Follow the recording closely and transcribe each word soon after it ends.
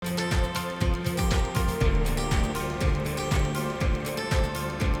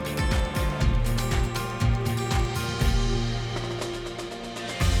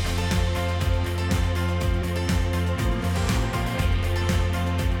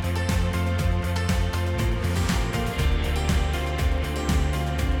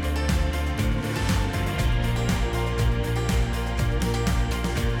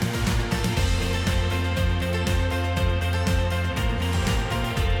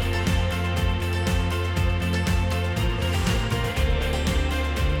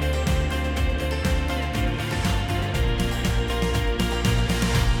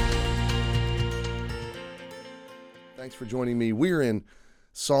for joining me. We're in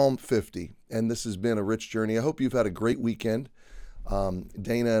Psalm 50, and this has been a rich journey. I hope you've had a great weekend.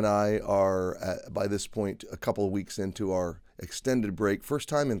 Dana and I are, by this point, a couple of weeks into our extended break. First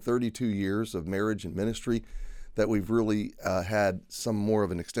time in 32 years of marriage and ministry that we've really had some more of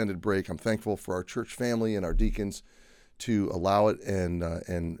an extended break. I'm thankful for our church family and our deacons to allow it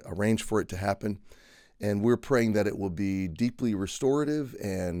and arrange for it to happen. And we're praying that it will be deeply restorative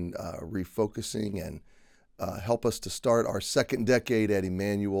and refocusing and help us to start our second decade at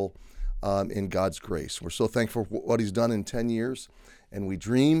Emmanuel in God's grace. We're so thankful for what He's done in 10 years, and we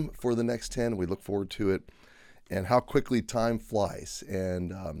dream for the next 10. We look forward to it, and how quickly time flies,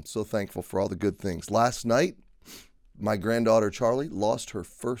 and I'm so thankful for all the good things. Last night, my granddaughter Charlie lost her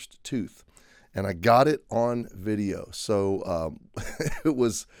first tooth, and I got it on video. So it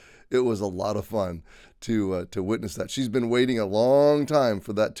was a lot of fun to witness that. She's been waiting a long time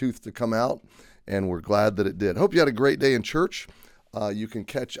for that tooth to come out, and we're glad that it did. Hope you had a great day in church. You can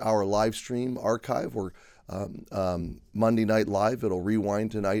catch our live stream archive or Monday Night Live. It'll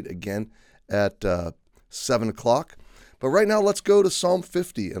rewind tonight again at 7 o'clock. But right now, let's go to Psalm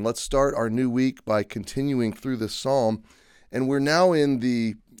 50, and let's start our new week by continuing through this psalm. And we're now in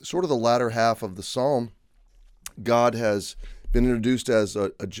the sort of the latter half of the psalm. God has been introduced as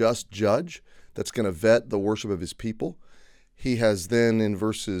a just judge that's going to vet the worship of His people. He has then, in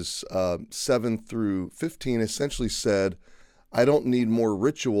verses 7 through 15, essentially said, I don't need more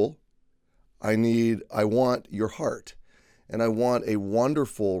ritual. I want your heart. And I want a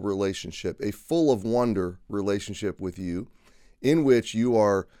wonderful relationship, a full of wonder relationship with you, in which you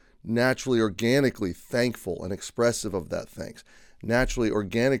are naturally, organically thankful and expressive of that thanks. Naturally,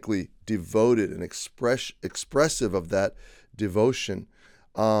 organically devoted and expressive of that devotion.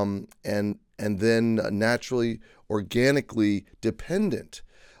 And then naturally, organically dependent.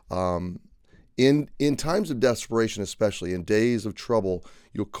 In times of desperation, especially in days of trouble,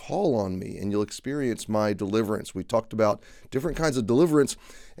 you'll call on me and you'll experience my deliverance. We talked about different kinds of deliverance,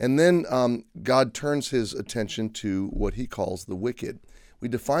 and then God turns His attention to what He calls the wicked. We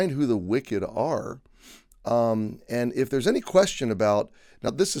define who the wicked are, and if there's any question about, now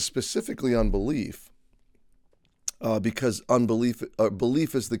this is specifically unbelief, because belief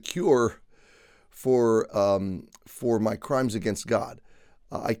is the cure for my crimes against God.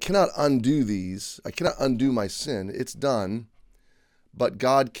 I cannot undo these. I cannot undo my sin. It's done. But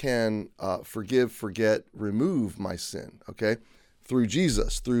God can forgive, forget, remove my sin, okay? Through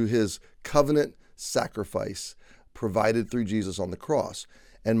Jesus, through His covenant sacrifice provided through Jesus on the cross.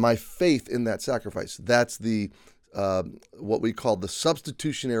 And my faith in that sacrifice, that's the what we call the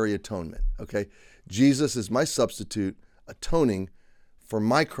substitutionary atonement, okay? Jesus is my substitute, atoning for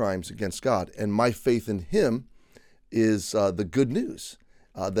my crimes against God. And my faith in Him is the good news.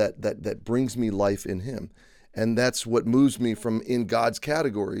 That brings me life in Him. And that's what moves me from, in God's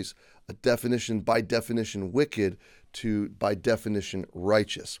categories, a definition, by definition, wicked, to, by definition,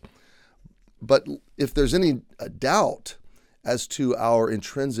 righteous. But if there's any doubt as to our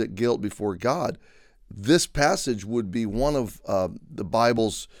intrinsic guilt before God, this passage would be one of the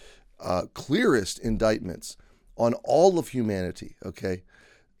Bible's clearest indictments on all of humanity, okay?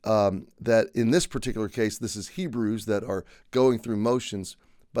 That in this particular case, this is Hebrews that are going through motions,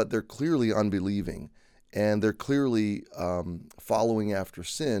 but they're clearly unbelieving, and they're clearly following after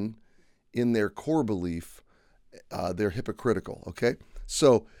sin in their core belief. They're hypocritical, okay?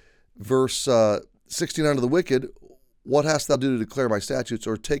 So verse 69 to the wicked, what hast thou do to declare my statutes,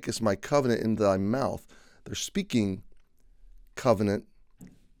 or takest my covenant in thy mouth? They're speaking covenant,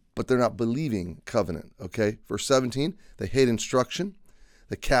 but they're not believing covenant, okay? Verse 17, they hate instruction.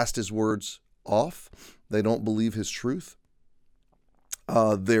 They cast His words off. They don't believe His truth.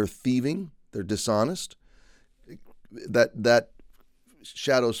 They're thieving. They're dishonest. That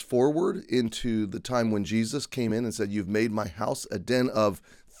shadows forward into the time when Jesus came in and said, "You've made my house a den of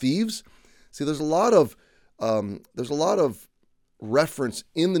thieves." See, there's a lot of reference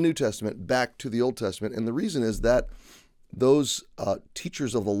in the New Testament back to the Old Testament, and the reason is that those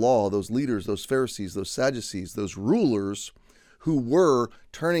teachers of the law, those leaders, those Pharisees, those Sadducees, those rulers who were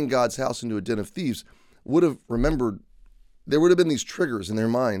turning God's house into a den of thieves would have remembered, there would have been these triggers in their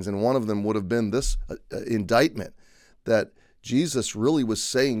minds, and one of them would have been this indictment that Jesus really was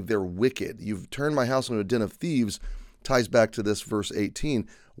saying they're wicked. You've turned my house into a den of thieves, ties back to this verse 18,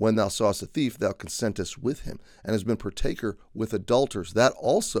 when thou sawest a thief, thou consentest with him, and has been partaker with adulterers. That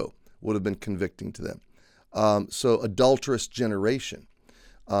also would have been convicting to them. So adulterous generation.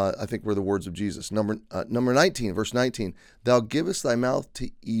 I think were the words of Jesus. Number 19, verse 19, thou givest thy mouth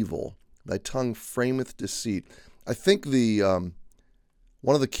to evil, thy tongue frameth deceit. I think the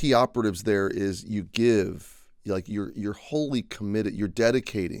one of the key operatives there is you give like you're wholly committed, you're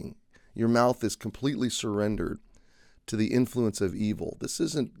dedicating, your mouth is completely surrendered to the influence of evil. This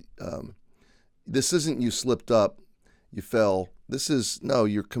isn't you slipped up, you fell. This is no,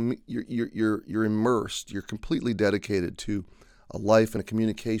 you're immersed. You're completely dedicated to a life and a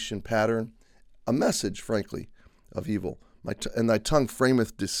communication pattern, a message, frankly, of evil. And thy tongue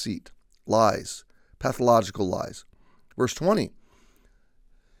frameth deceit, lies, pathological lies. Verse 20.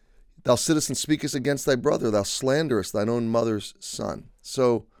 Thou sittest and speakest against thy brother. Thou slanderest thine own mother's son.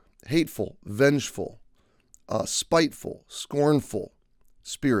 So hateful, vengeful, spiteful, scornful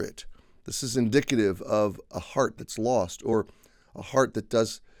spirit. This is indicative of a heart that's lost, or a heart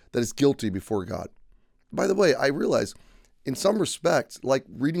that is guilty before God. By the way, I realize in some respects, like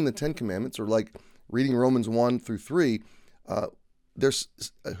reading the Ten Commandments or like reading Romans 1 through 3, there's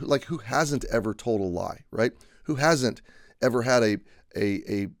like, who hasn't ever told a lie, right? Who hasn't ever had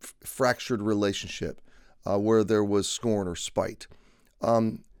a fractured relationship where there was scorn or spite?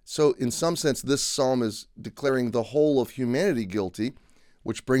 So in some sense, this psalm is declaring the whole of humanity guilty,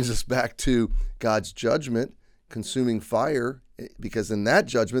 which brings us back to God's judgment, consuming fire, because in that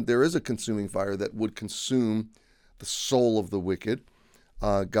judgment, there is a consuming fire that would consume the soul of the wicked.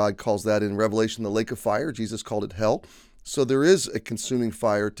 God calls that in Revelation the lake of fire. Jesus called it hell. So there is a consuming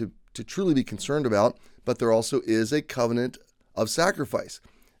fire to truly be concerned about, but there also is a covenant of sacrifice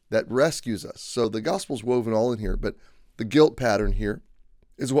that rescues us. So the gospel's woven all in here, but the guilt pattern here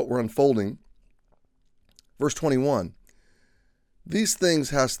is what we're unfolding. Verse 21, these things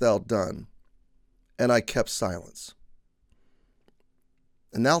hast thou done, and I kept silence.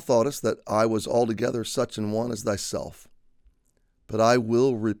 And thou thoughtest that I was altogether such an one as thyself. But I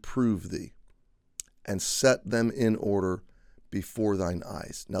will reprove thee, and set them in order before thine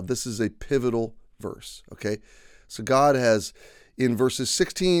eyes. Now, this is a pivotal verse, okay? So God has, in verses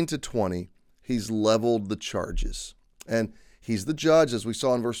 16 to 20, he's leveled the charges. And he's the judge, as we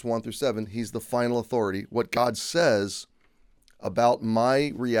saw in verse 1 through 7. He's the final authority. What God says about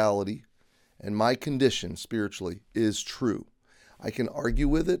my reality and my condition spiritually is true. I can argue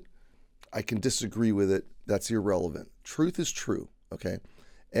with it. I can disagree with it. That's irrelevant. Truth is true, okay?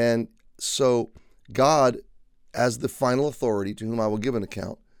 And so God, as the final authority to whom I will give an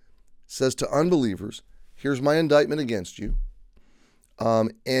account, says to unbelievers, here's my indictment against you.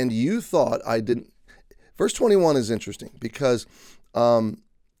 And you thought I didn't. Verse 21 is interesting because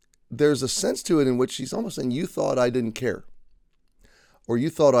there's a sense to it in which he's almost saying, you thought I didn't care, or you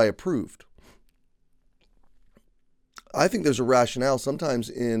thought I approved. I think there's a rationale sometimes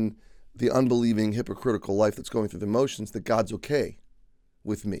in the unbelieving, hypocritical life that's going through the motions that God's okay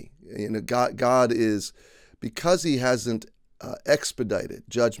with me. You know, God is, because he hasn't expedited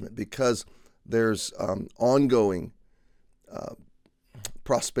judgment, because there's ongoing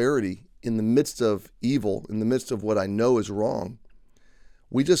prosperity in the midst of evil, in the midst of what I know is wrong,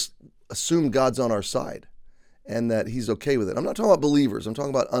 we just assume God's on our side and that he's okay with it. I'm not talking about believers. I'm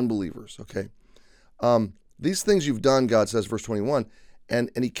talking about unbelievers, okay? These things you've done, God says, verse 21, and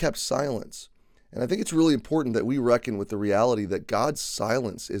he kept silence. And I think it's really important that we reckon with the reality that God's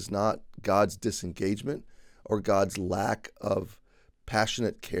silence is not God's disengagement or God's lack of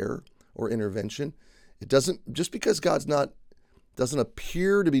passionate care or intervention. It doesn't, just because God's doesn't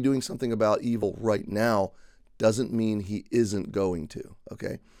appear to be doing something about evil right now, doesn't mean he isn't going to,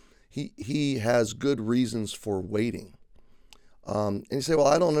 okay? He has good reasons for waiting. And you say, well,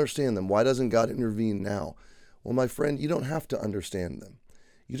 I don't understand them. Why doesn't God intervene now? Well, my friend, you don't have to understand them.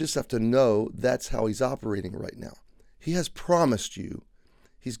 You just have to know that's how he's operating right now. He has promised you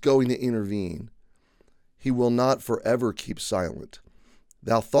he's going to intervene. He will not forever keep silent.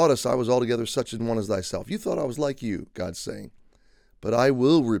 Thou thoughtest I was altogether such an one as thyself. You thought I was like you, God's saying, but I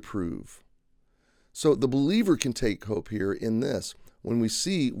will reprove. So the believer can take hope here in this. When we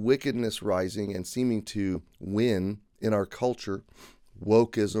see wickedness rising and seeming to win in our culture,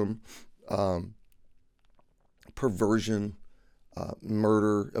 wokeism, perversion,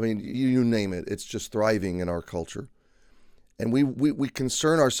 murder, I mean, you name it, it's just thriving in our culture. And we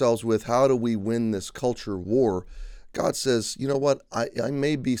concern ourselves with how do we win this culture war. God says, you know what, I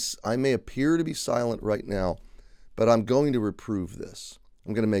may appear to be silent right now, but I'm going to reprove this.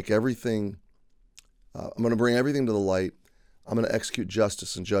 I'm going to make everything, I'm going to bring everything to the light. I'm going to execute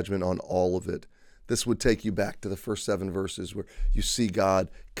justice and judgment on all of it. This would take you back to the first 7 verses where you see God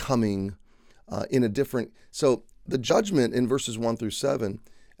coming in a different. So the judgment in verses 1 through 7,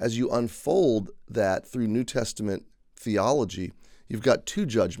 as you unfold that through New Testament theology, you've got 2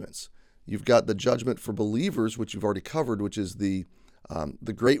 judgments. You've got the judgment for believers, which you've already covered, which is the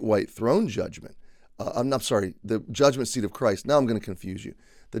great white throne judgment. I'm sorry, the judgment seat of Christ. Now I'm going to confuse you.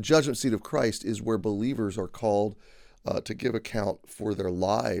 The judgment seat of Christ is where believers are called to give account for their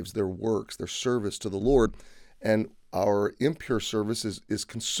lives, their works, their service to the Lord. And our impure service is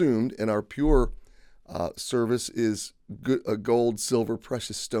consumed, and our pure service is gold, silver,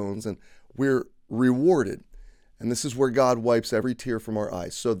 precious stones, and we're rewarded. And this is where God wipes every tear from our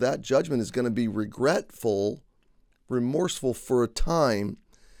eyes. So that judgment is going to be regretful, remorseful for a time,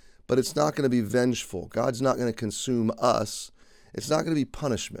 but it's not going to be vengeful. God's not going to consume us. It's not going to be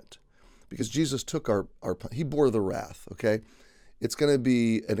punishment, because Jesus took he bore the wrath, okay? It's going to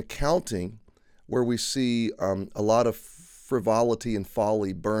be an accounting where we see a lot of frivolity and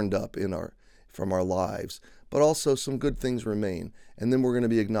folly burned up from our lives, but also some good things remain. And then we're going to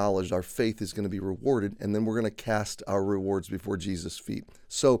be acknowledged. Our faith is going to be rewarded, and then we're going to cast our rewards before Jesus' feet.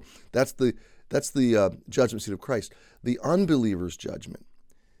 So that's the judgment seat of Christ. The unbeliever's judgment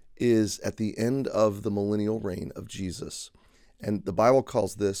is at the end of the millennial reign of Jesus. And the Bible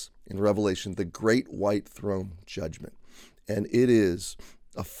calls this, in Revelation, the great white throne judgment. And it is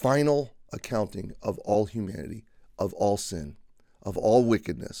a final accounting of all humanity, of all sin, of all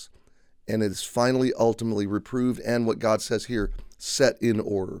wickedness. And it is finally, ultimately reproved, and what God says here, set in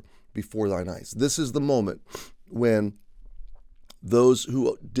order before thine eyes. This is the moment when those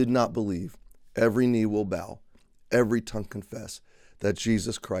who did not believe, every knee will bow, every tongue confess that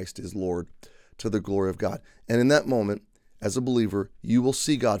Jesus Christ is Lord, to the glory of God. And in that moment, as a believer, you will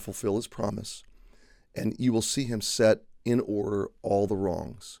see God fulfill his promise, and you will see him set in order all the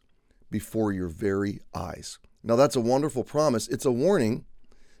wrongs before your very eyes. Now, that's a wonderful promise. It's a warning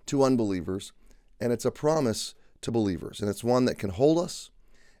to unbelievers, and it's a promise to believers. And it's one that can hold us,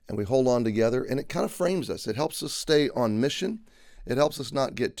 and we hold on together, and it kind of frames us. It helps us stay on mission. It helps us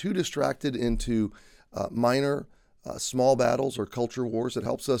not get too distracted into minor, small battles or culture wars. It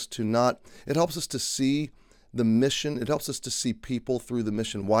helps us to see the mission. It helps us to see people through the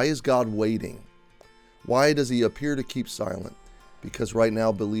mission. Why is God waiting? Why does he appear to keep silent? Because right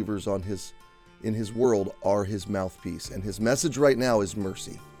now believers in his world are his mouthpiece. And his message right now is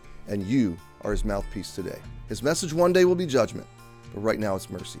mercy. And you are his mouthpiece today. His message one day will be judgment, but right now it's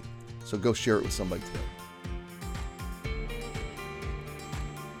mercy. So go share it with somebody today.